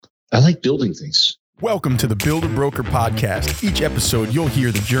like building things. Welcome to the Build a Broker podcast. Each episode, you'll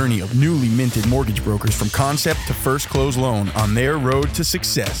hear the journey of newly minted mortgage brokers from concept to first close loan on their road to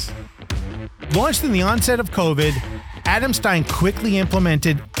success. Launched in the onset of COVID, Adam Stein quickly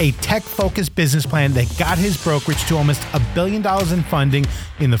implemented a tech-focused business plan that got his brokerage to almost $1 billion in funding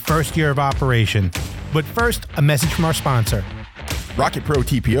in the first year of operation. But first, a message from our sponsor. Rocket Pro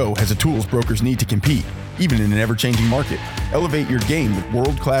TPO has the tools brokers need to compete, even in an ever-changing market. Elevate your game with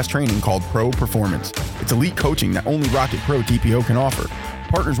world-class training called Pro Performance. It's elite coaching that only Rocket Pro TPO can offer.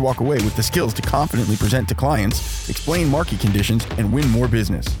 Partners walk away with the skills to confidently present to clients, explain market conditions, and win more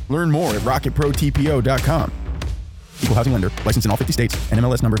business. Learn more at rocketprotpo.com. Equal housing lender, licensed in all 50 states,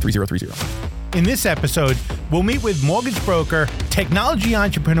 NMLS number 3030. In this episode, we'll meet with mortgage broker, technology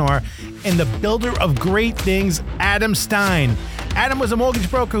entrepreneur, and the builder of great things, Adam Stein. Adam was a mortgage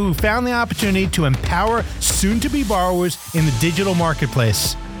broker who found the opportunity to empower soon-to-be borrowers in the digital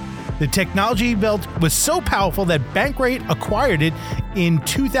marketplace. The technology he built was so powerful that Bankrate acquired it in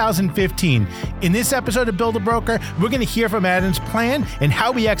 2015. In this episode of Build a Broker, we're going to hear from Adam's plan and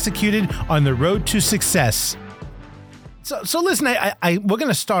how he executed on the road to success. So listen, we're going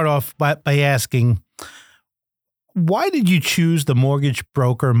to start off by asking, why did you choose the mortgage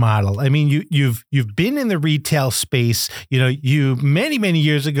broker model? I mean, you've been in the retail space. You many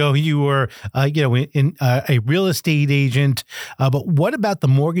years ago you were in a real estate agent. But what about the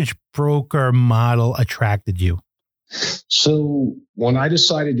mortgage broker model attracted you? So when I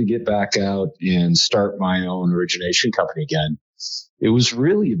decided to get back out and start my own origination company again, it was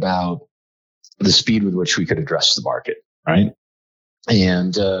really about the speed with which we could address the market, right?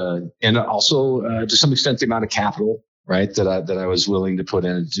 And also to some extent the amount of capital, right, that I was willing to put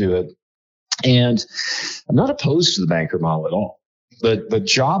into it. And I'm not opposed to the banker model at all. But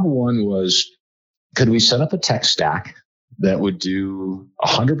job one was, could we set up a tech stack that would do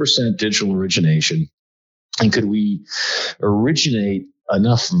 100% digital origination? And could we originate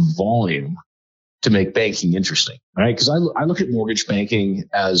enough volume to make banking interesting, right? Because I look at mortgage banking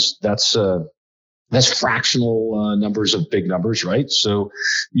as that's fractional numbers of big numbers, right? So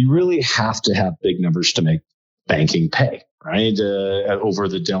you really have to have big numbers to make banking pay, right? Over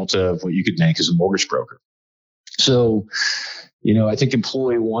the delta of what you could make as a mortgage broker. So, I think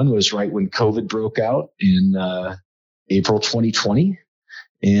employee one was right when COVID broke out in April 2020.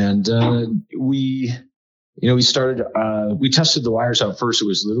 And we started, we tested the wires out first. It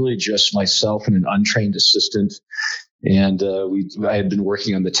was literally just myself and an untrained assistant. And I had been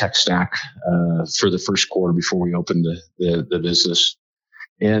working on the tech stack for the first quarter before we opened the business.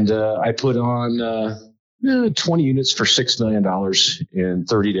 And I put on 20 units for $6 million in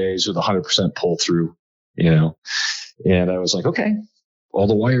 30 days with 100% pull through, And I was like, okay, all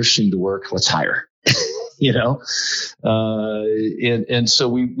the wires seem to work. Let's hire, And so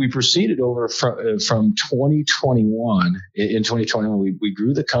we proceeded over from 2021. In 2021, we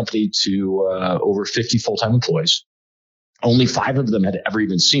grew the company to over 50 full-time employees. Only 5 of them had ever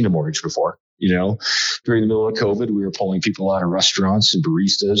even seen a mortgage before. During the middle of COVID, we were pulling people out of restaurants and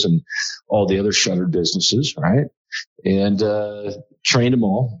baristas and all the other shuttered businesses, right? And trained them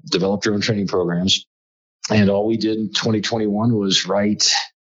all, developed our own training programs. And all we did in 2021 was write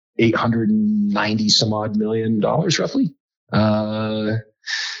 $890 some odd million roughly. I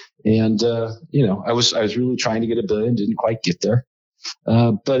was really trying to get $1 billion, didn't quite get there.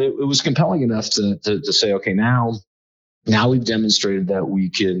 But it was compelling enough to say, okay, now we've demonstrated that we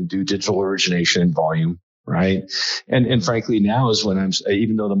can do digital origination and volume, right? And frankly, now is when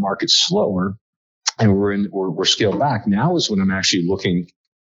even though the market's slower and we're scaled back, now is when I'm actually looking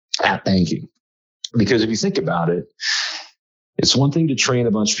at banking. Because if you think about it, it's one thing to train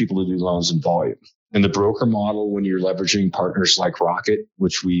a bunch of people to do loans and volume. In the broker model, when you're leveraging partners like Rocket,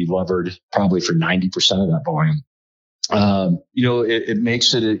 which we levered probably for 90% of that volume, it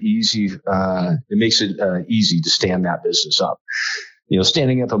makes it easy. It makes it easy to stand that business up.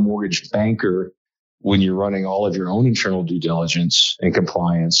 Standing up a mortgage banker when you're running all of your own internal due diligence and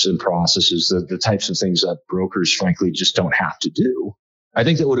compliance and processes, the types of things that brokers, frankly, just don't have to do. I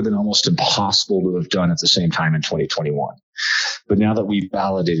think that would have been almost impossible to have done at the same time in 2021. But now that we've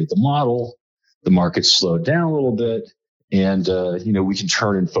validated the model, the market's slowed down a little bit. And, we can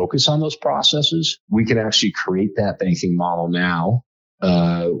turn and focus on those processes. We can actually create that banking model now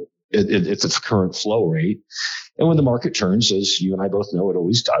at the current flow rate. And when the market turns, as you and I both know it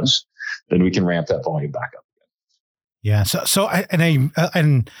always does, then we can ramp that volume back up. Yeah. So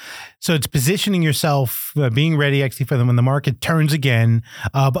so it's positioning yourself, being ready actually for them when the market turns again.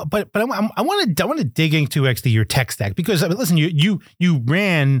 But I want to dig into actually your tech stack, because I mean, listen, you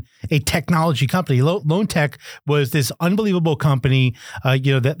ran a technology company. Loan Tech was this unbelievable company,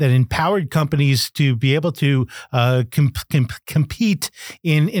 that empowered companies to be able to compete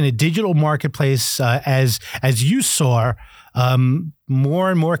in a digital marketplace, as you saw.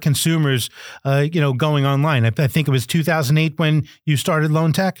 More and more consumers, going online. I think it was 2008 when you started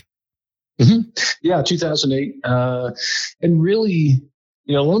Loan Tech. Mm-hmm. Yeah, 2008. And really,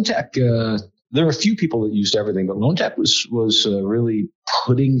 Loan Tech, there are a few people that used everything, but Loan Tech was really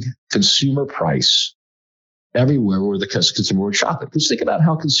putting consumer price everywhere where the consumer would shop it. Because think about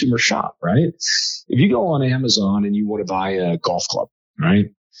how consumers shop, right? If you go on Amazon and you want to buy a golf club, right,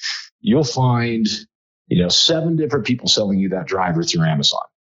 you'll find 7 different people selling you that driver through Amazon.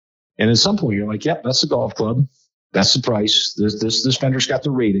 And at some point you're like, yep, that's the golf club. That's the price. This vendor's got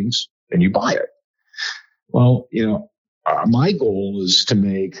the ratings, and you buy it. Well, my goal is to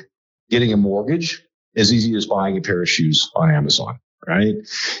make getting a mortgage as easy as buying a pair of shoes on Amazon, right?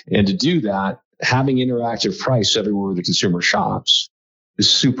 And to do that, having interactive price everywhere the consumer shops is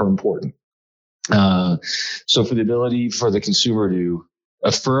super important. So for the ability for the consumer to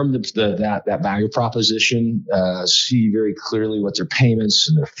affirm that value proposition, see very clearly what their payments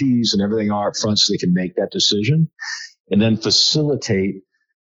and their fees and everything are up front so they can make that decision, and then facilitate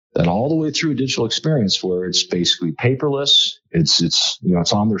that all the way through a digital experience where it's basically paperless.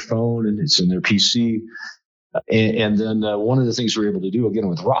 It's on their phone and it's in their PC. And then one of the things we're able to do again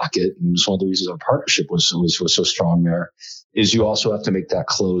with Rocket, and it's one of the reasons our partnership was so strong there, is you also have to make that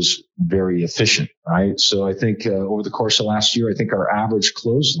close very efficient, right? So I think over the course of last year, I think our average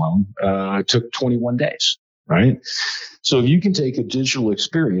close loan took 21 days, right? So if you can take a digital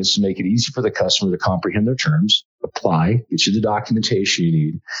experience and make it easy for the customer to comprehend their terms, apply, get you the documentation you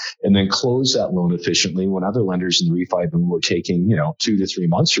need, and then close that loan efficiently when other lenders in the refi boom were taking 2 to 3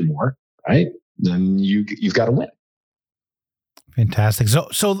 months or more, right? Then you've got to win. Fantastic. So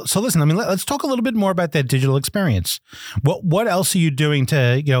listen, I mean, let's talk a little bit more about that digital experience. What else are you doing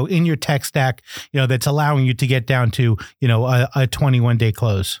to, in your tech stack, that's allowing you to get down to, a 21-day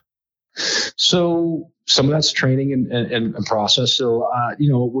close? So some of that's training and process. So,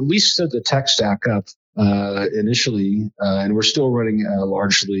 when we stood the tech stack up initially, and we're still running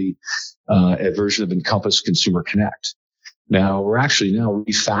largely a version of Encompass Consumer Connect. Now, we're actually now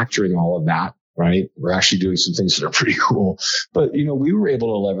refactoring all of that. Right. We're actually doing some things that are pretty cool, but, we were able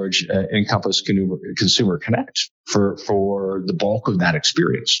to leverage Encompass Consumer Connect for the bulk of that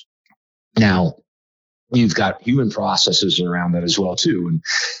experience. Now, you've got human processes around that as well, too, and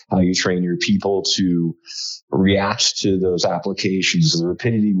how you train your people to react to those applications, the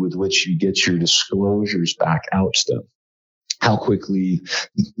rapidity with which you get your disclosures back out to them, how quickly,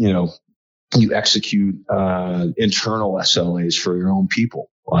 you execute internal SLAs for your own people.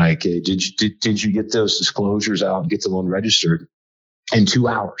 Like, did you get those disclosures out and get the loan registered in 2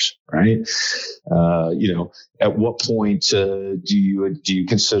 hours? Right? At what point do you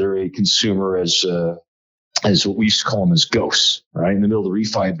consider a consumer as what we used to call them as ghosts? Right? In the middle of the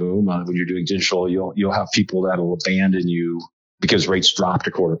refi boom, when you're doing digital, you'll have people that will abandon you because rates dropped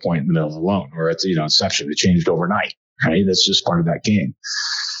a quarter point in the middle of the loan, or at the inception, it changed overnight. Right? That's just part of that game.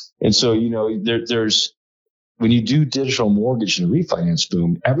 And so, there's when you do digital mortgage and refinance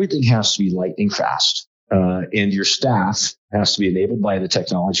boom, everything has to be lightning fast. And your staff has to be enabled by the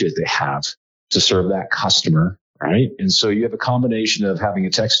technology that they have to serve that customer, right? And so you have a combination of having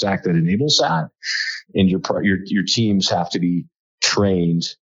a tech stack that enables that, and your teams have to be trained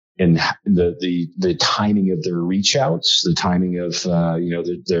in the timing of their reach outs, the timing of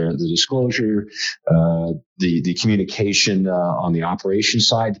the disclosure, the communication on the operations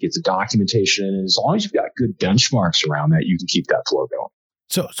side to get the documentation in. And as long as you've got good benchmarks around that, you can keep that flow going.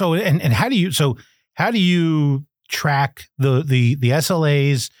 So how do you track the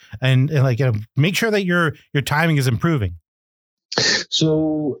SLAs and make sure that your timing is improving?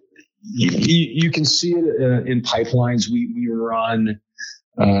 So you can see it in pipelines. We run.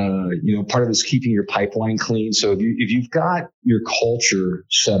 Part of it is keeping your pipeline clean. So if you've got your culture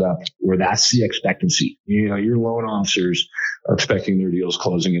set up where that's the expectancy, your loan officers are expecting their deals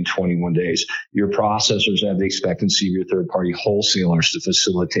closing in 21 days. Your processors have the expectancy of your third party wholesalers to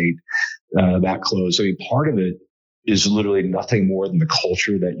facilitate that close. I mean, part of it is literally nothing more than the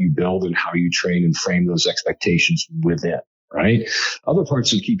culture that you build and how you train and frame those expectations within, right? Other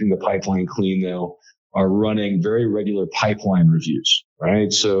parts of keeping the pipeline clean, though, are running very regular pipeline reviews,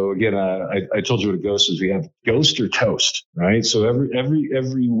 right? So again, I told you what a ghost is. We have ghost or toast, right? So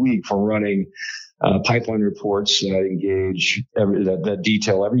every week we're running pipeline reports that engage that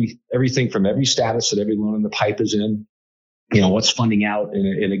detail everything from every status that every loan in the pipe is in, what's funding out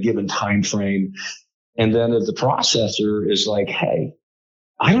in a given time frame. And then if the processor is like, hey,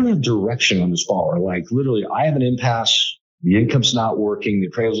 I don't have direction on this borrower. Like literally, I have an impasse. The income's not working. The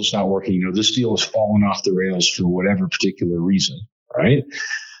appraisal's not working. This deal has fallen off the rails for whatever particular reason, right?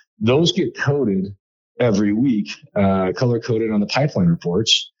 Those get coded every week, color coded on the pipeline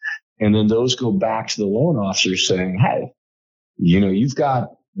reports. And then those go back to the loan officer saying, hey, you've got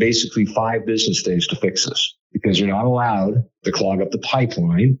basically 5 business days to fix this because you're not allowed to clog up the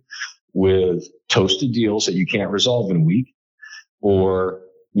pipeline with toasted deals that you can't resolve in a week or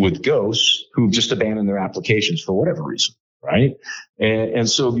with ghosts who've just abandoned their applications for whatever reason, right? And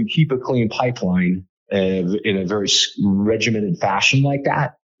so if you keep a clean pipeline in a very regimented fashion like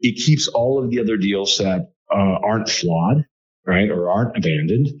that, it keeps all of the other deals that aren't flawed, right, or aren't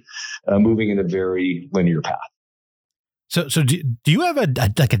abandoned, moving in a very linear path. So do you have a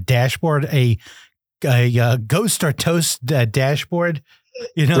dashboard, a ghost or toast dashboard?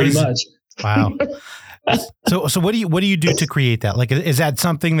 Pretty much. Wow. So what do you do to create that? Like, is that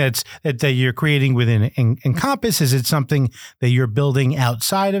something that you're creating within Encompass? Is it something that you're building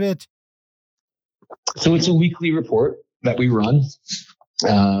outside of it? So it's a weekly report that we run.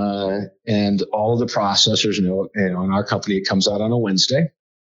 And all of the processors know, in our company, it comes out on a Wednesday.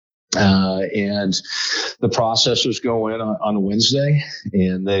 And the processors go in on a Wednesday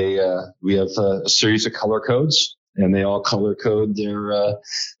and we have a series of color codes and they all color code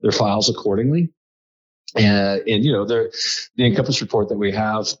their files accordingly. And the Encompass report that we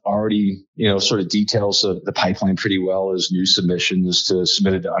have already, sort of details the pipeline pretty well as new submissions to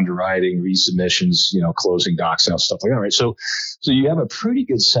submitted to underwriting, resubmissions, closing docs out, stuff like that, right? So you have a pretty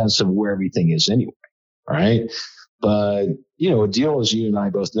good sense of where everything is anyway, right? But, a deal, as you and I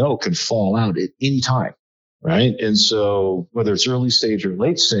both know, can fall out at any time, right? And so whether it's early stage or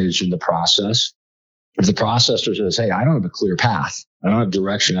late stage in the process, if the processor says, hey, I don't have a clear path, I don't have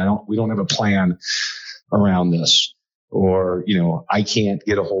direction, we don't have a plan around this, or, I can't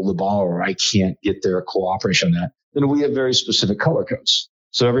get a hold of the borrower, or I can't get their cooperation on that, then we have very specific color codes.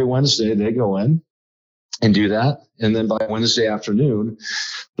 So every Wednesday they go in and do that. And then by Wednesday afternoon,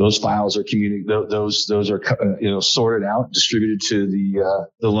 those files are those are, sorted out, distributed to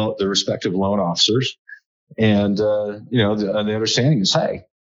the respective loan officers. And, the understanding is, hey,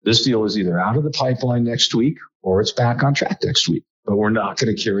 this deal is either out of the pipeline next week or it's back on track next week. But we're not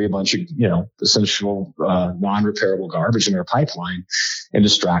going to carry a bunch of, essential, non-repairable garbage in our pipeline and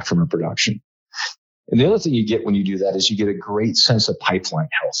distract from our production. And the other thing you get when you do that is you get a great sense of pipeline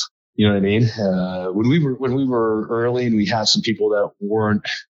health. You know what I mean? When we were early and we had some people that weren't,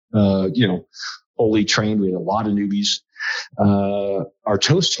 fully trained, we had a lot of newbies. Our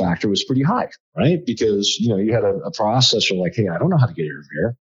toast factor was pretty high, right? Because, you had a processor like, hey, I don't know how to get here from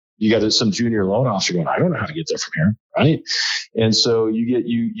here. You got some junior loan officer going, I don't know how to get there from here, right? And so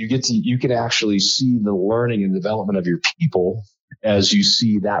you can actually see the learning and development of your people as you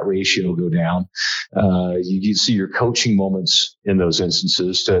see that ratio go down. You see your coaching moments in those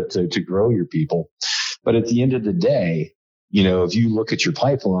instances to grow your people. But at the end of the day, if you look at your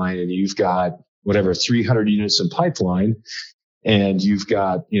pipeline and you've got 300 units in pipeline and you've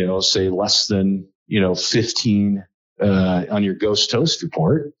got, say less than, 15 on your ghost toast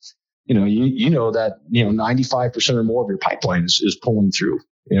report, that 95% or more of your pipeline is pulling through,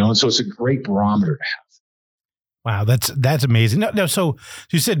 and so it's a great barometer to have. Wow, that's amazing. No, so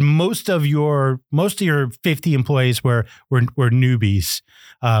you said most of your 50 employees were newbies,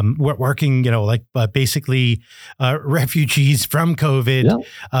 working, basically refugees from COVID.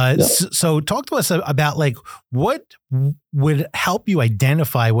 Yeah. So talk to us about what would help you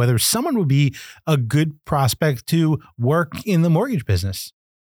identify whether someone would be a good prospect to work in the mortgage business.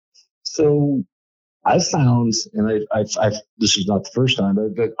 So I've found, and I've this is not the first time,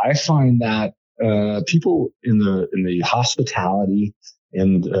 but I find that people in the hospitality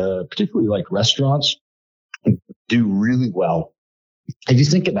and particularly like restaurants do really well. If you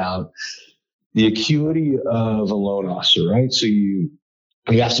think about the acuity of a loan officer, right? So you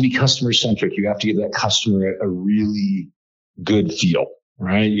have to be customer centric. You have to give that customer a really good feel,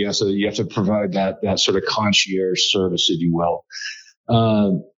 right? You have to provide that sort of concierge service, if you will.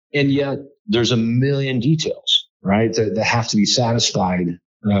 And yet there's a million details, right? That have to be satisfied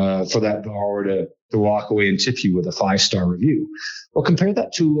for that borrower to walk away and tip you with a 5-star review. Well, compare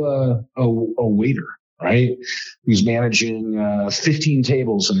that to a waiter, right? Who's managing 15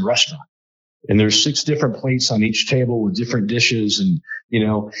 tables in a restaurant. And there's 6 different plates on each table with different dishes. And,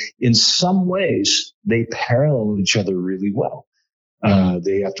 in some ways they parallel each other really well.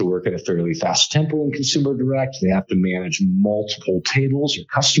 They have to work at a fairly fast tempo in consumer direct. They have to manage multiple tables or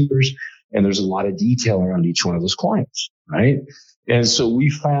customers. And there's a lot of detail around each one of those clients, right? And so we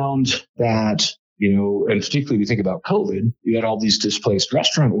found that, and particularly if you think about COVID, you had all these displaced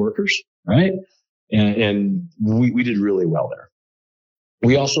restaurant workers, right? And we did really well there.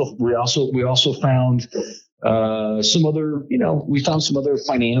 We also found some other, we found some other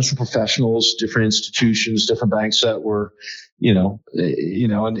financial professionals, different institutions, different banks that were,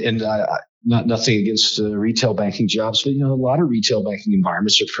 not nothing against retail banking jobs, but a lot of retail banking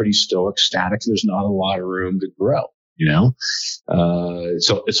environments are pretty static. There's not a lot of room to grow.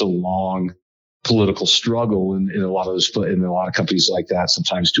 So it's a long political struggle in a lot of companies like that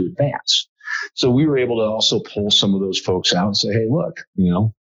sometimes to advance. So we were able to also pull some of those folks out and say, hey, look,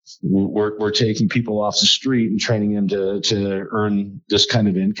 we're taking people off the street and training them to earn this kind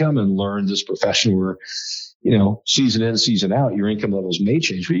of income and learn this profession where, season in, season out, your income levels may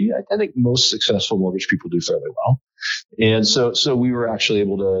change. But I think most successful mortgage people do fairly well. And so we were actually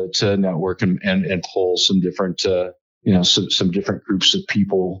able to network and pull some different, some different groups of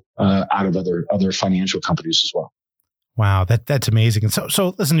people out of other financial companies as well. Wow, that's amazing. And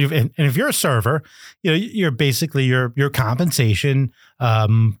so listen, and if you're a server, you're basically your compensation,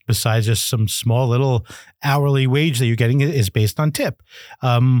 besides just some small little hourly wage that you're getting, is based on tip.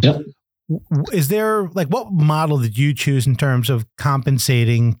 Yep. Is there what model did you choose in terms of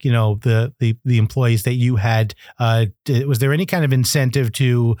compensating, the employees that you had? Was there any kind of incentive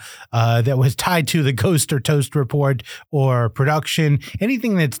to that was tied to the Ghost or Toast report or production?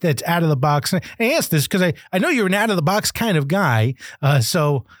 Anything that's out of the box? And I ask this because I know you're an out of the box kind of guy.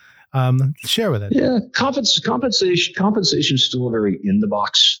 So share with it. Yeah, compensation is still a very in the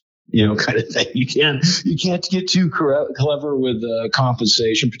box kind of thing. You can't get too clever with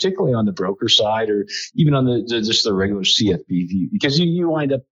compensation, particularly on the broker side or even on just the regular CFP view, because you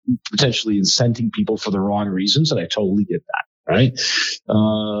wind up potentially incenting people for the wrong reasons. And I totally get that. Right.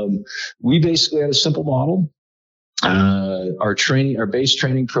 We basically had a simple model. Our base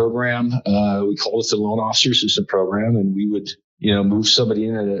training program, we call it the Loan Officer Assistant Program. And we would, move somebody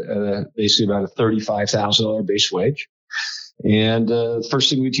in at basically about a $35,000 base wage. And the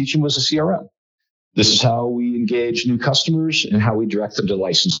first thing we teach them was a CRM. This is how we engage new customers and how we direct them to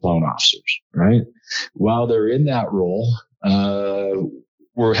licensed loan officers, right? While they're in that role,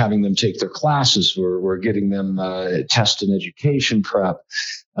 we're having them take their classes. We're getting them test and education prep.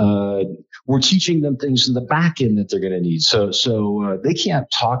 We're teaching them things in the back end that they're going to need. So they can't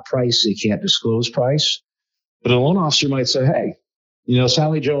talk price. They can't disclose price. But a loan officer might say, hey,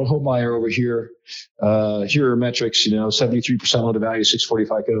 Sally Joe Homebuyer over here, here are metrics, 73% loan to value, 640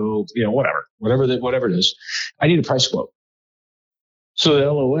 FICO, whatever it is. I need a price quote. So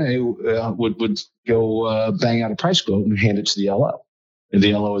the LOA would go bang out a price quote and hand it to the LO. And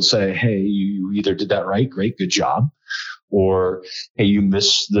the LO would say, hey, you either did that right, great, good job. Or, hey, you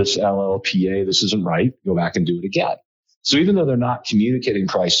missed this LLPA, this isn't right, go back and do it again. So even though they're not communicating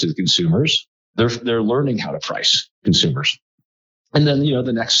price to the consumers, they're learning how to price consumers. And then,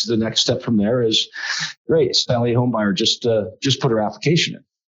 the next step from there is, great, Sally Homebuyer just put her application in.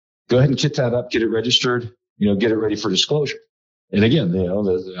 Go ahead and kit that up, get it registered, get it ready for disclosure. And again, the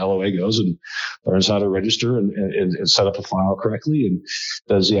LOA goes and learns how to register and set up a file correctly and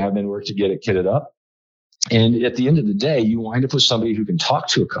does the admin work to get it kitted up. And at the end of the day, you wind up with somebody who can talk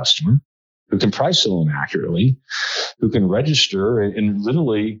to a customer, who can price a loan accurately, who can register, and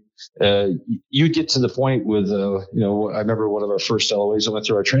literally, you get to the point with, I remember one of our first LOAs that went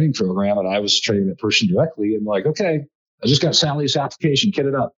through our training program, and I was training that person directly. And like, okay, I just got Sally's application, kit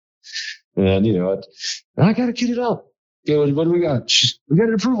it up. And I got to kit it up. Okay, what do we got? We got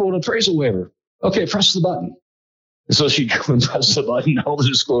an approval and appraisal waiver. Okay, press the button. And so she'd go and press the button. All the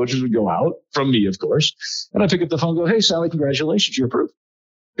disclosures would go out from me, of course. And I pick up the phone and go, hey, Sally, congratulations, you're approved.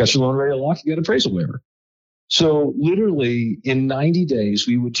 Got your loan ready to lock, you got an appraisal waiver. So literally in 90 days,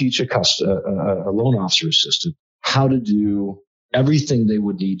 we would teach a loan officer assistant how to do everything they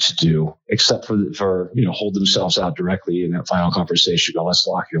would need to do, except for hold themselves out directly in that final conversation. Go, let's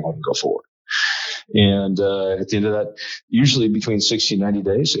lock your loan and go forward. And at the end of that, usually between 60 and 90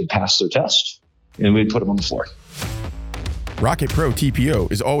 days, they'd pass their test and we'd put them on the floor. Rocket Pro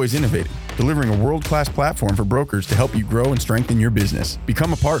TPO is always innovating, delivering a world-class platform for brokers to help you grow and strengthen your business.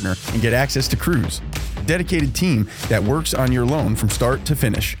 Become a partner and get access to Cruise, a dedicated team that works on your loan from start to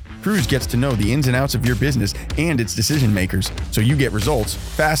finish. Cruise gets to know the ins and outs of your business and its decision makers, so you get results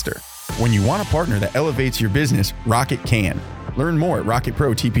faster. When you want a partner that elevates your business, Rocket can. Learn more at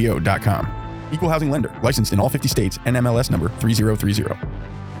rocketprotpo.com. Equal housing lender, licensed in all 50 states, NMLS number 3030.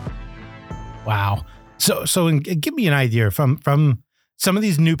 Wow. So give me an idea from some of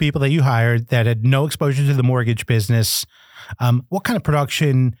these new people that you hired that had no exposure to the mortgage business, what kind of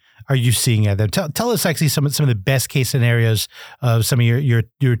production are you seeing at them? Tell us actually some of the best case scenarios of some of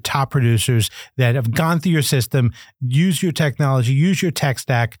your top producers that have gone through your system, use your technology, use your tech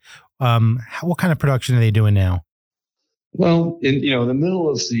stack. What kind of production are they doing now? Well, in the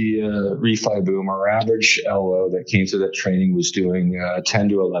middle of the refi boom, our average LO that came through that training was doing 10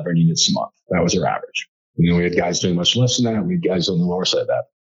 to 11 units a month. That was our average. We had guys doing much less than that. We had guys on the lower side of that.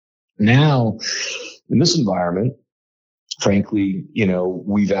 Now, in this environment, frankly,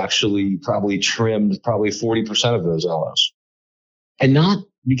 we've actually probably trimmed 40% of those LOs. And not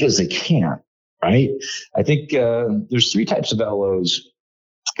because they can't, right? I think there's three types of LOs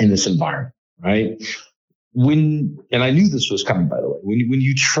in this environment, right? And I knew this was coming, by the way, when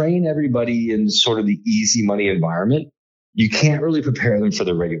you train everybody in sort of the easy money environment, you can't really prepare them for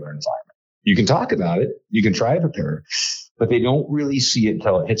the regular environment. You can talk about it, you can try to prepare, but they don't really see it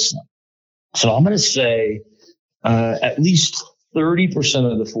until it hits them. So I'm going to say at least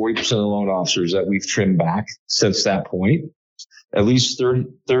 30% of the 40% of the loan officers that we've trimmed back since that point, at least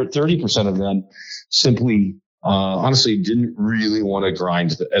 30% of them simply honestly didn't really want to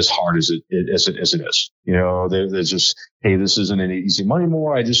grind as hard as it is. They're just, hey, this isn't an easy money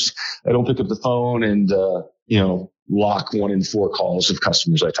more. I don't pick up the phone and lock 1 in 4 calls of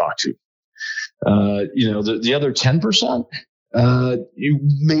customers I talk to. The other 10%, you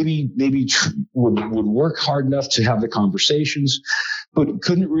maybe would work hard enough to have the conversations, but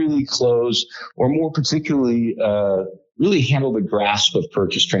couldn't really close, or more particularly, really handle the grasp of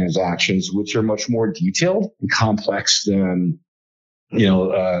purchase transactions, which are much more detailed and complex than,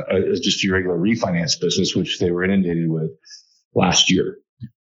 just your regular refinance business, which they were inundated with last year.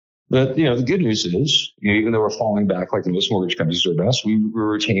 But, the good news is, even though we're falling back like most mortgage companies are best, we were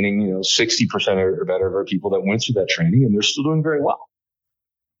retaining, 60% or better of our people that went through that training, and they're still doing very well.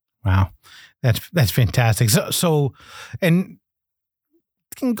 Wow. That's fantastic. So, and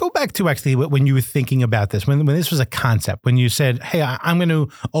can go back to actually when you were thinking about this, when this was a concept, when you said, hey, I'm going to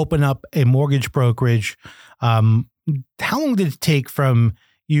open up a mortgage brokerage. How long did it take from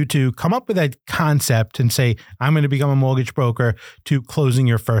you to come up with that concept and say, I'm going to become a mortgage broker, to closing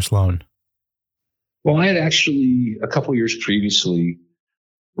your first loan? Well, I had actually a couple of years previously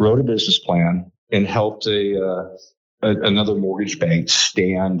wrote a business plan and helped another mortgage bank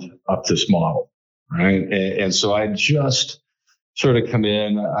stand up this model, right? And so I just sort of come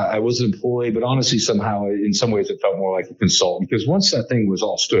in. I was an employee, but honestly, somehow, in some ways, it felt more like a consultant, because once that thing was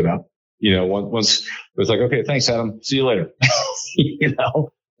all stood up, once it was like, okay, thanks, Adam, see you later,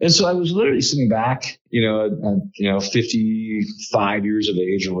 And so I was literally sitting back, at 55 years of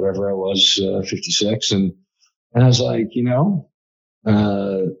age or whatever I was, 56. And I was like, I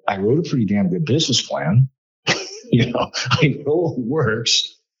wrote a pretty damn good business plan. I know it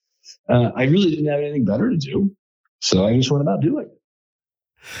works. I really didn't have anything better to do. So I just went about doing it.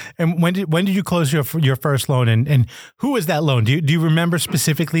 And when did you close your first loan, and who was that loan? Do you remember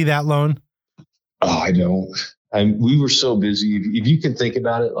specifically that loan? Oh, I don't. We were so busy. If you can think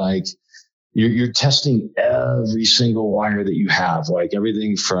about it, like you're testing every single wire that you have, like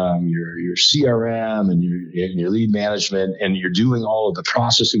everything from your CRM and your lead management, and you're doing all of the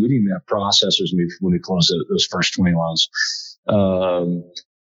processing. We didn't even have processors when we closed those first 20 loans.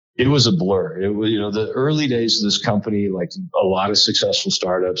 It was a blur. It was, the early days of this company, like a lot of successful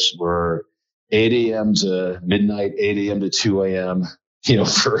startups, were 8 a.m. to midnight, 8 a.m. to 2 a.m.,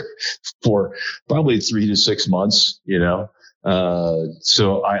 for probably 3 to 6 months,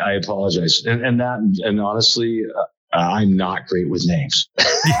 So I apologize. And honestly, I'm not great with names.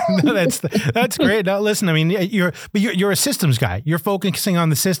 No, that's great. Now, listen, I mean, you're a systems guy. You're focusing on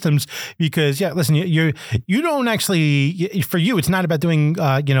the systems because, listen, you don't actually, for you, it's not about doing,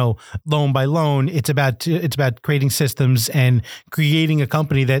 loan by loan. It's about creating systems and creating a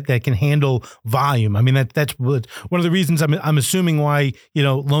company that can handle volume. I mean, that's one of the reasons I'm assuming why,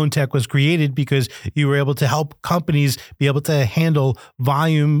 Loan Tech was created, because you were able to help companies be able to handle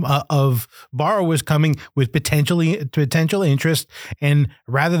volume of borrowers coming with potential interest. And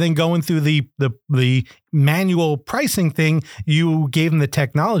rather than going through the manual pricing thing, you gave them the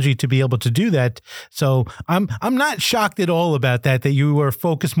technology to be able to do that. So I'm not shocked at all about that you were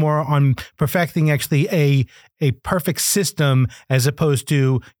focused more on perfecting actually a perfect system, as opposed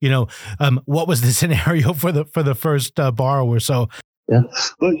to, what was the scenario for the first borrower. So yeah,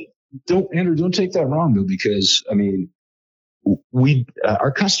 but don't take that wrong though, because I mean,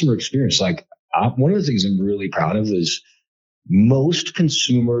 our customer experience, like one of the things I'm really proud of is most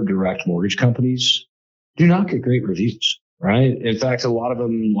consumer direct mortgage companies do not get great reviews, right? In fact, a lot of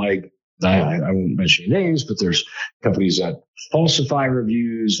them, like, I won't mention any names, but there's companies that falsify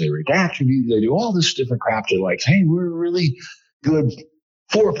reviews, they redact reviews, they do all this different crap. They're like, hey, we're really good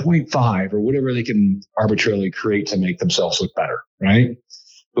 4.5 or whatever they can arbitrarily create to make themselves look better, right?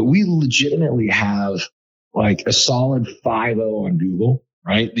 But we legitimately have like a solid 5.0 on Google,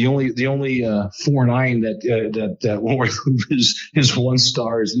 right? The only 4.9 that won't remove his 1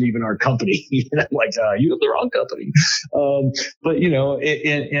 star isn't even our company. Like, you have the wrong company. But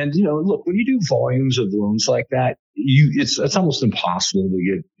look, when you do volumes of loans like that, it's almost impossible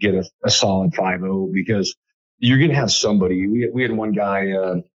to get a solid 5.0 because you're going to have somebody. We had one guy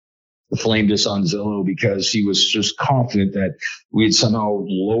flamed us on Zillow because he was just confident that we had somehow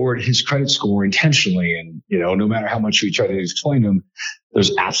lowered his credit score intentionally. And, no matter how much we try to explain to him,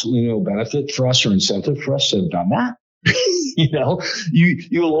 there's absolutely no benefit for us or incentive for us to have done that.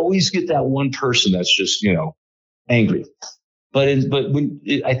 You'll always get that one person that's just, angry. But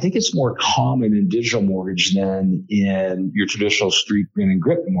I think it's more common in digital mortgage than in your traditional street and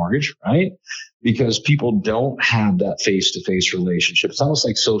grip mortgage, right? Because people don't have that face-to-face relationship. It's almost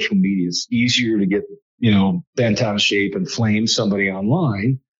like social media. It's easier to get, bent out of shape and flame somebody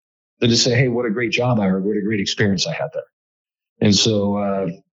online than to say, hey, what a great job I heard, what a great experience I had there. And so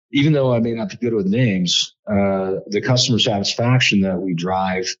even though I may not be good with names, the customer satisfaction that we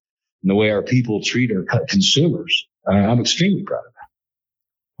drive and the way our people treat our consumers, I'm extremely proud of that.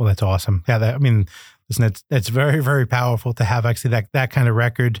 Well, that's awesome. Yeah, listen, that's very, very powerful to have actually that kind of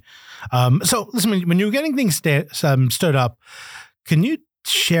record. So listen, when you were getting things stood up, can you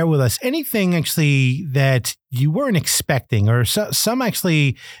share with us anything actually that you weren't expecting or some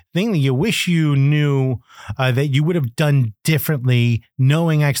actually thing that you wish you knew that you would have done differently,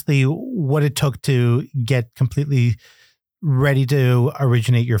 knowing actually what it took to get completely ready to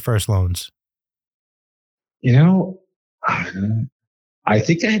originate your first loans? I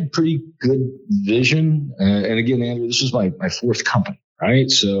think I had pretty good vision. And again, Andrew, this is my 4th company,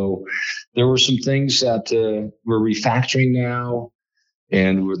 right? So there were some things that we're refactoring now.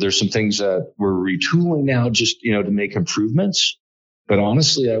 And there's some things that we're retooling now just, to make improvements. But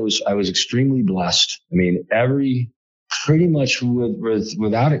honestly, I was extremely blessed. I mean, pretty much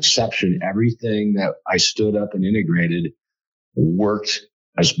without exception, everything that I stood up and integrated worked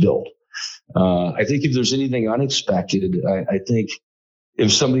as built. I think if there's anything unexpected, I think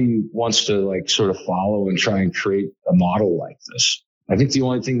if somebody wants to sort of follow and try and create a model like this, I think the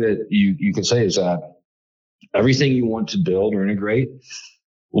only thing that you can say is that everything you want to build or integrate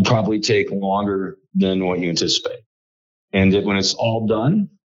will probably take longer than what you anticipate. And when it's all done,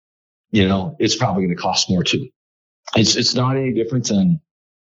 it's probably going to cost more too. It's not any different than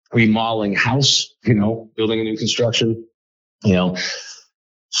remodeling a house, building a new construction,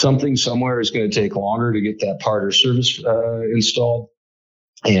 something somewhere is going to take longer to get that part or service installed.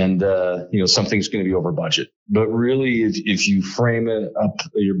 And, something's going to be over budget. But really, if you frame it up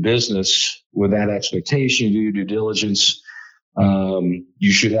your business with that expectation, you do your due diligence,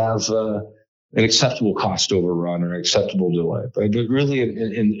 you should have an acceptable cost overrun or acceptable delay. But really,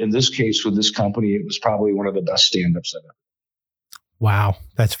 in this case with this company, it was probably one of the best stand-ups I've ever. Wow,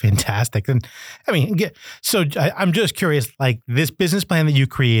 that's fantastic. And so I'm just curious, like this business plan that you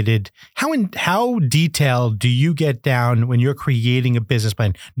created, how detailed do you get down when you're creating a business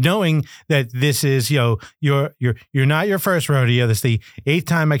plan, knowing that this is, you're not your first rodeo. This is the 8th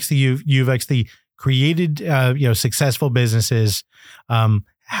time actually you've actually created, successful businesses.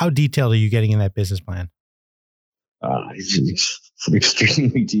 How detailed are you getting in that business plan? It's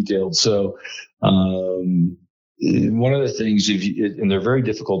extremely detailed. So, one of the things, and they're very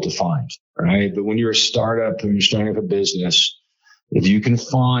difficult to find, right? But when you're a startup and you're starting up a business, if you can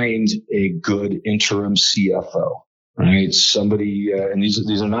find a good interim CFO, right? Somebody, and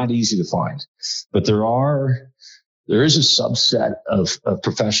these are not easy to find, but there is a subset of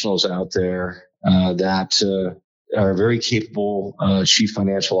professionals out there that are very capable chief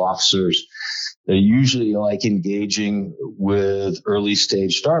financial officers. They usually like engaging with early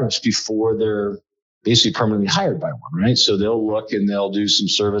stage startups before they're basically permanently hired by one, right? So they'll look and they'll do some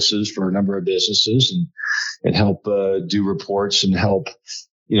services for a number of businesses and help do reports and help,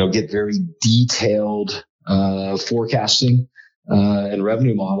 get very detailed forecasting and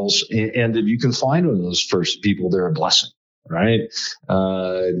revenue models. And if you can find one of those first people, they're a blessing, right?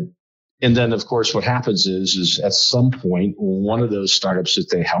 And then, of course, what happens is at some point, one of those startups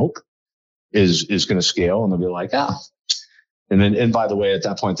that they help is going to scale, and they'll be like, And by the way, at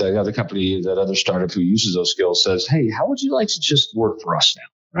that point, that other company, that other startup who uses those skills says, hey, how would you like to just work for us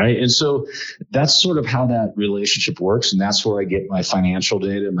now? Right. And so that's sort of how that relationship works. And that's where I get my financial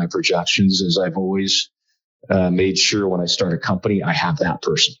data and my projections, is I've always made sure when I start a company, I have that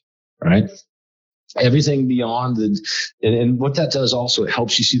person. right? Everything beyond and what that does also, it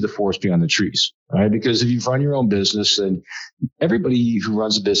helps you see the forest beyond the trees, right? Because if you run your own business, then everybody who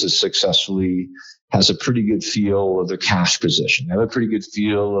runs a business successfully has a pretty good feel of their cash position. They have a pretty good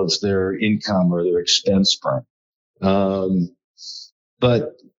feel of their income or their expense burn.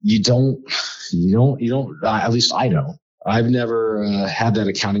 But you don't, at least I don't. I've never had that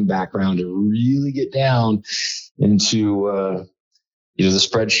accounting background to really get down into, the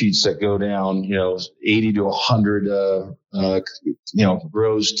spreadsheets that go down, 80 to 100,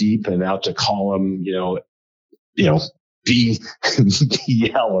 rows deep and out to column, B,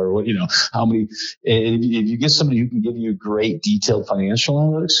 BL or what, how many, and if you get somebody who can give you great detailed financial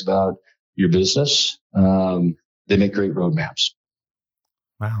analytics about your business, they make great roadmaps.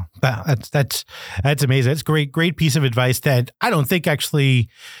 Wow. That's amazing. That's great piece of advice that I don't think actually,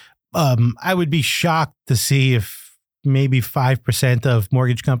 I would be shocked to see if maybe 5% of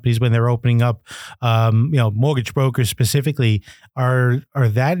mortgage companies, when they're opening up, mortgage brokers specifically, are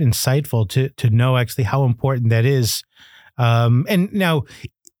that insightful to know actually how important that is. And now,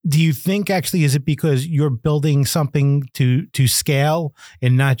 do you think actually, is it because you're building something to scale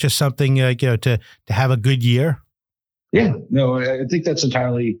and not just something to have a good year? Yeah, no, I think that's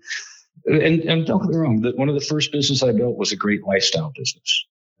entirely. And don't get me wrong, one of the first businesses I built was a great lifestyle business.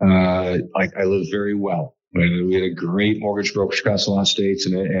 I lived very well. We had a great mortgage brokerage across a lot of states,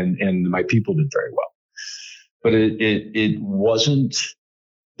 and my people did very well. But it wasn't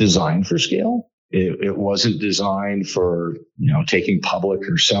designed for scale. It wasn't designed for taking public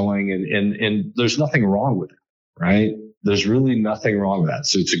or selling, and there's nothing wrong with it, right? There's really nothing wrong with that.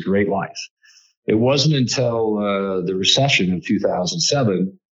 So it's a great life. It wasn't until the recession of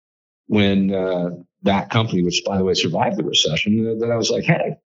 2007 when that company, which by the way survived the recession, that I was like,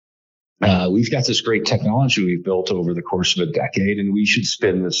 hey. We've got this great technology we've built over the course of a decade, and we should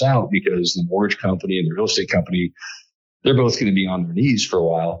spin this out because the mortgage company and the real estate company, they're both going to be on their knees for a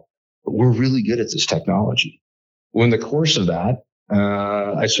while, but we're really good at this technology. Well, in the course of that,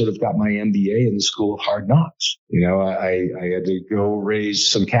 I sort of got my MBA in the School of Hard Knocks. I had to go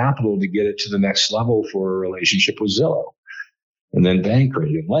raise some capital to get it to the next level for a relationship with Zillow and then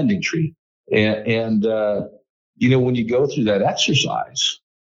Bankrate and LendingTree. And when you go through that exercise,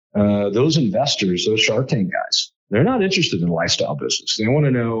 those investors, those Shark Tank guys, they're not interested in a lifestyle business. They want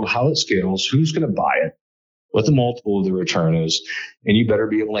to know how it scales, who's going to buy it, what the multiple of the return is, and you better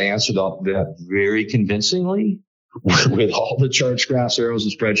be able to answer that very convincingly with all the charts, graphs, arrows,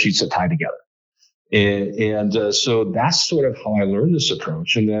 and spreadsheets that tie together. So that's sort of how I learned this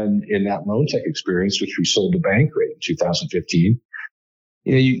approach. And then in that loan tech experience, which we sold to Bankrate in 2015,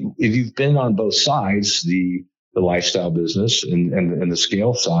 if you've been on both sides, the lifestyle business and the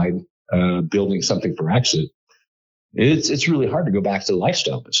scale side, building something for exit, it's really hard to go back to the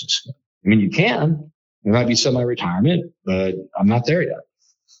lifestyle business. I mean, you can. It might be semi-retirement, but I'm not there yet.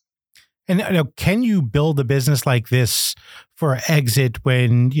 And can you build a business like this for exit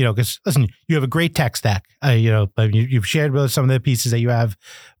when, because listen, you have a great tech stack, you've shared with us some of the pieces that you have,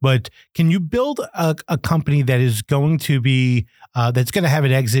 but can you build a company that is going to be, that's going to have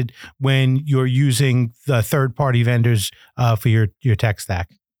an exit when you're using the third-party vendors for your tech stack?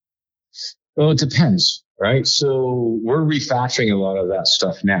 Well, it depends, right? So we're refactoring a lot of that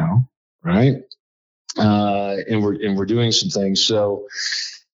stuff now, right? And we're doing some things. So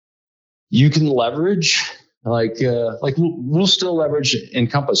you can leverage, we'll still leverage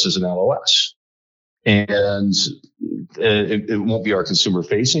Encompass as an LOS, and it won't be our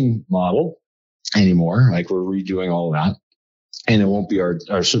consumer-facing model anymore. Like, we're redoing all of that, and it won't be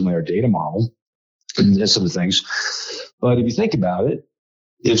certainly our data model and some of the things. But if you think about it,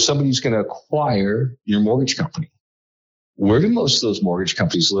 if somebody's going to acquire your mortgage company, where do most of those mortgage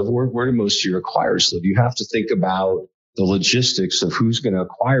companies live? Where do most of your acquirers live? You have to think about the logistics of who's going to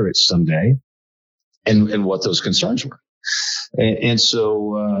acquire it someday and what those concerns were. And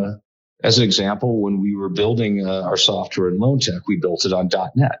so, as an example, when we were building our software in loan tech, we built it on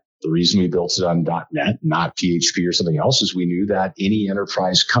 .NET. The reason we built it on .NET, not PHP or something else, is we knew that any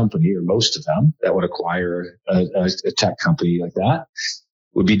enterprise company, or most of them, that would acquire a tech company like that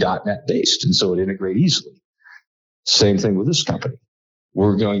would be .NET based. And so it would integrate easily. Same thing with this company.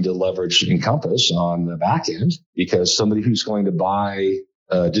 We're going to leverage Encompass on the back end because somebody who's going to buy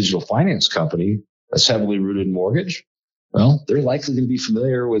a digital finance company that's heavily rooted in mortgage, well, they're likely going to be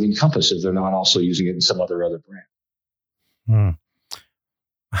familiar with Encompass if they're not also using it in some other brand.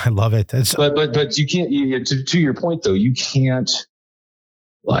 I love it. But you can't. To your point, though, you can't.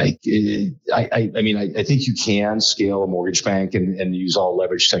 I think you can scale a mortgage bank and use all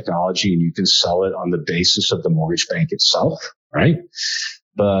leverage technology, and you can sell it on the basis of the mortgage bank itself, right?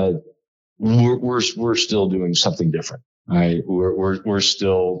 But we're still doing something different. Right? We're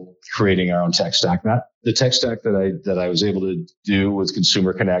still creating our own tech stack. Not the tech stack that I was able to do with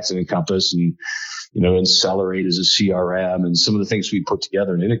Consumer Connect and Encompass and, Accelerate as a CRM and some of the things we put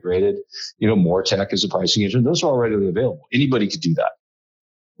together and integrated, more tech as a pricing engine. Those are already available. Anybody could do that.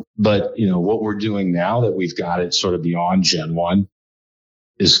 But, what we're doing now that we've got it sort of beyond Gen 1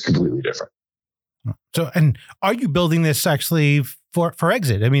 is completely different. So, and are you building this actually for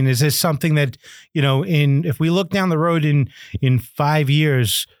exit? I mean, is this something that, if we look down the road in 5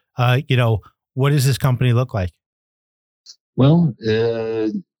 years, what does this company look like? Well,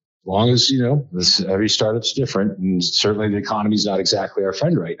 as long as, every startup's different, and certainly the economy's not exactly our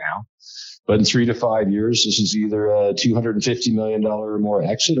friend right now. But in 3 to 5 years, this is either a $250 million or more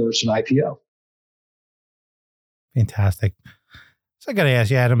exit or it's an IPO. Fantastic. So I got to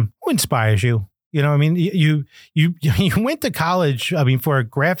ask you, Adam, who inspires you? You went to college, for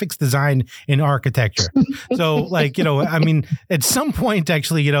graphics design and architecture. So at some point,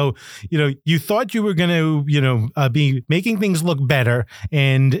 actually, you thought you were going to, be making things look better.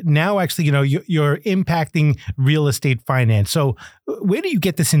 And now actually, you're impacting real estate finance. So where do you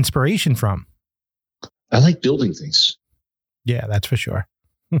get this inspiration from? I like building things. Yeah, that's for sure.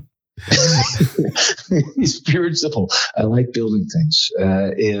 It's pure and simple. I like building things.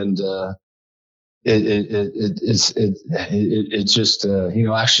 It's just,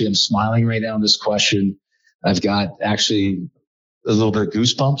 actually I'm smiling right now on this question. I've got actually a little bit of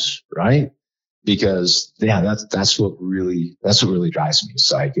goosebumps, right? Because that's what really drives me.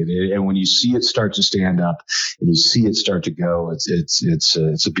 It's like, and when you see it start to stand up and you see it start to go,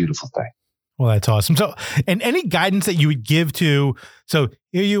 it's a beautiful thing. Well, that's awesome. So, and any guidance that you would give to, so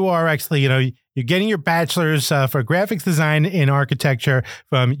here you are actually, you're getting your bachelor's for graphics design and architecture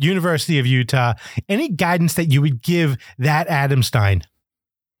from University of Utah. Any guidance that you would give that Adam Stein?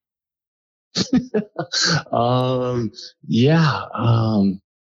 I'm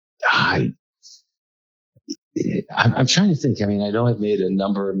trying to think. I know I've made a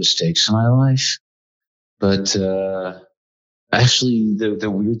number of mistakes in my life, but actually the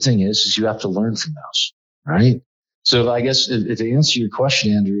weird thing is you have to learn from those, right? So I guess if to answer your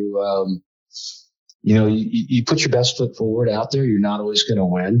question, Andrew, you put your best foot forward out there. You're not always going to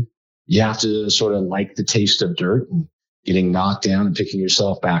win. You have to sort of like the taste of dirt and getting knocked down and picking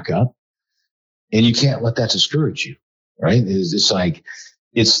yourself back up. And you can't let that discourage you, right? It's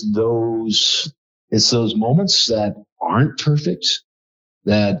those moments that aren't perfect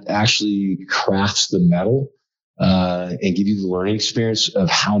that actually crafts the metal, and give you the learning experience of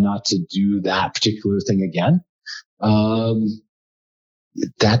how not to do that particular thing again.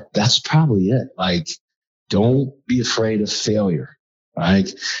 That's probably it. Don't be afraid of failure.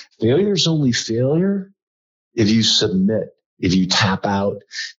 Failure is only failure if you submit, if you tap out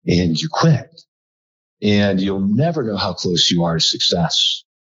and you quit. And you'll never know how close you are to success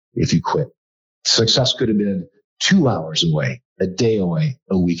if you quit. Success could have been 2 hours away, a day away,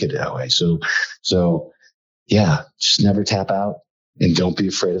 a week away. So yeah, just never tap out and don't be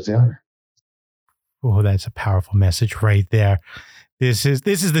afraid of failure. Oh, that's a powerful message right there. This is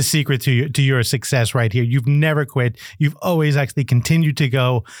the secret to your success right here. You've never quit. You've always actually continued to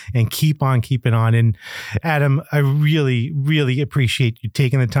go and keep on keeping on. And Adam, I really, really appreciate you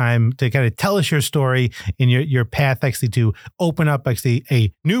taking the time to kind of tell us your story and your path actually to open up actually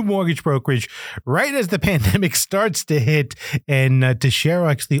a new mortgage brokerage right as the pandemic starts to hit and to share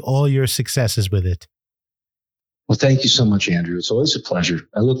actually all your successes with it. Well, thank you so much, Andrew. It's always a pleasure.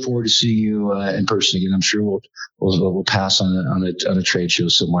 I look forward to seeing you in person again. I'm sure we'll pass on a trade show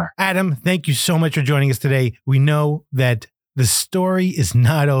somewhere. Adam, thank you so much for joining us today. We know that the story is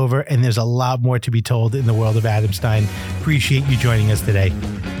not over, and there's a lot more to be told in the world of Adam Stein. Appreciate you joining us today.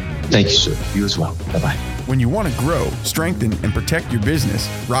 Thank you, sir. You as well. Bye-bye. When you want to grow, strengthen, and protect your business,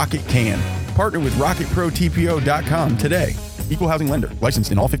 Rocket can. Partner with RocketProTPO.com today. Equal housing lender.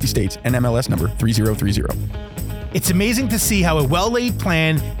 Licensed in all 50 states. NMLS number 3030. It's amazing to see how a well-laid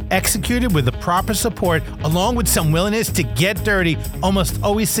plan, executed with the proper support, along with some willingness to get dirty, almost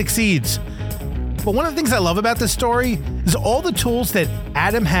always succeeds. But one of the things I love about this story is all the tools that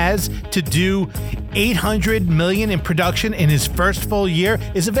Adam has to do $800 million in production in his first full year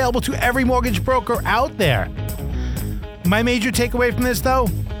is available to every mortgage broker out there. My major takeaway from this, though,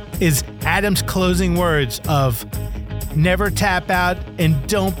 is Adam's closing words of never tap out and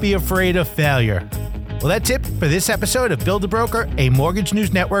don't be afraid of failure. Well, that's it for this episode of Build a Broker, a Mortgage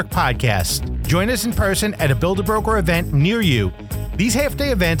News Network podcast. Join us in person at a Build a Broker event near you. These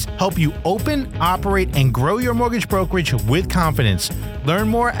half-day events help you open, operate, and grow your mortgage brokerage with confidence. Learn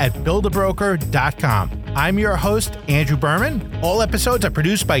more at buildabroker.com. I'm your host, Andrew Berman. All episodes are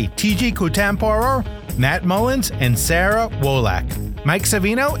produced by TG Kutamporo, Matt Mullins, and Sarah Wolak. Mike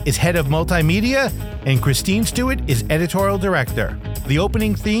Savino is head of multimedia, and Christine Stewart is editorial director. The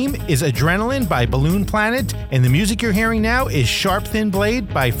opening theme is Adrenaline by Balloon Planet, and the music you're hearing now is Sharp Thin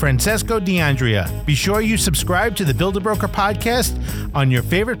Blade by Francesco D'Andrea. Be sure you subscribe to the Build-A-Broker podcast on your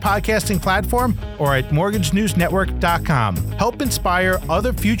favorite podcasting platform or at mortgagenewsnetwork.com. Help inspire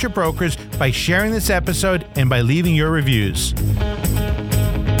other future brokers by sharing this episode and by leaving your reviews.